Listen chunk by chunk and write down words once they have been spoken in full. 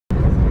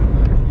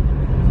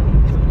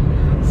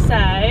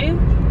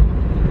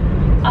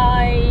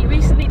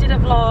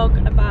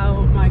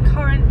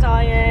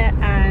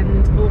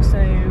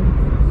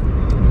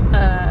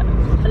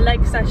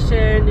next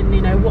session and,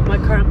 you know, what my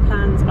current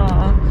plans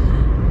are.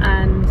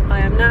 And I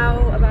am now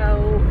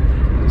about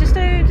just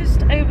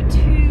over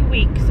 2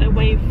 weeks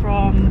away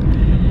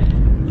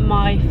from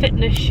my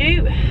fitness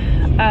shoot.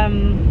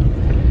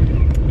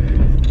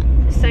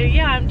 So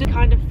yeah, I'm just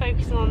kind of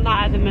focusing on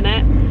that at the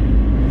minute.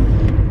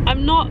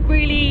 I'm not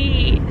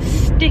really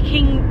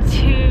sticking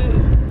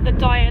to the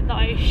diet that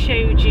I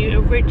showed you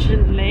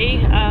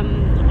originally.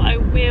 I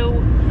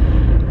will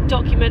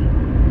document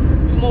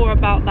more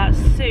about that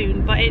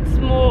soon, but it's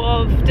more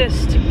of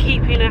just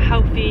keeping a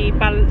healthy,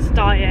 balanced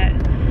diet.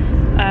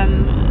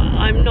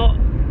 I'm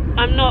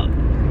not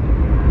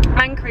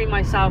anchoring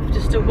myself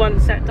just to one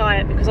set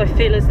diet, because I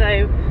feel as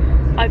though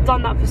I've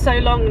done that for so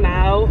long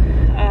now.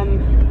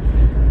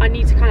 I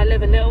need to kind of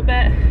live a little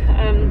bit.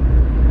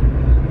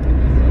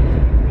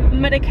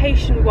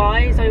 Medication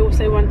wise, I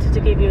also wanted to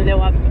give you a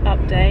little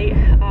update.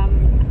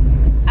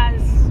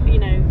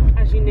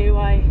 As you knew,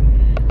 I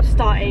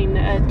starting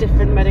a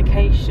different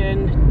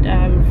medication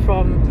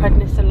from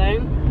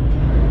prednisolone.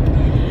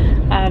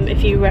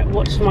 If you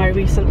watched my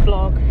recent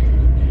vlog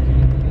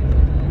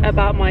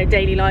about my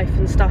daily life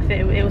and stuff,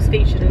 it was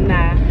featured in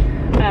there.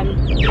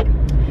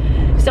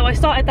 So I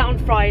started that on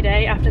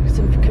Friday after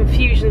some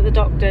confusion with the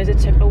doctors. It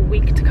took a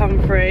week to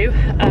come through,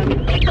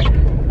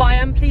 but I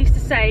am pleased to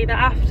say that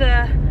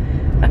after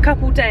a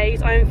couple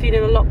days I am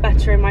feeling a lot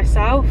better in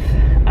myself.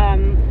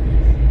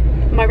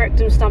 My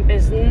rectum stump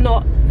is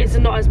not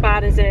as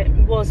bad as it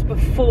was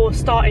before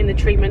starting the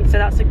treatment, so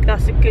that's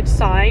a good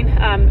sign.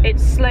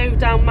 It's slowed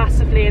down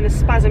massively and the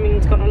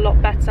spasming's gotten a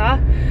lot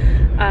better.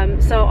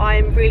 So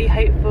I'm really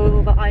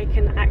hopeful that I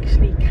can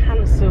actually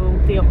cancel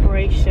the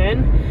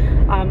operation.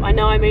 I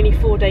know I'm only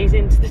 4 days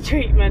into the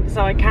treatment,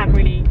 so I can't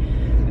really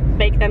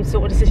make them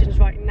sort of decisions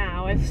right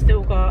now. I've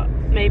still got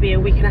maybe a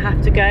week and a half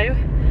to go,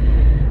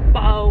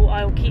 but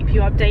I'll keep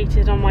you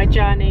updated on my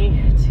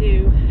journey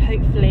to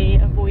hopefully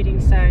avoiding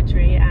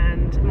surgery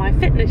and my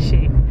fitness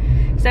shoot.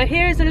 So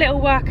here is a little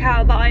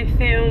workout that I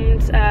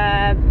filmed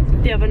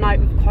the other night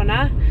with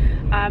Connor.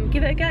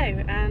 Give it a go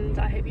and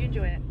I hope you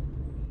enjoy it.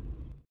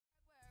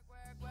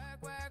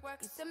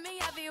 You see me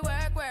heavy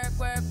work.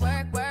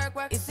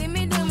 You see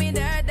me do me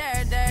dirt.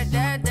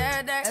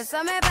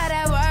 So me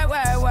better work.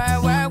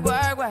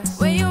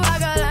 When you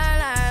walk a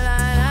line.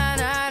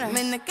 I'm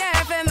in the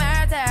cafe,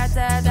 my ta.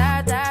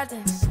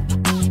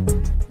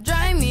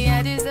 Drive me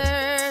a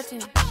dessert.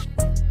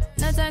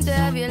 No time to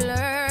have you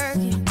learn.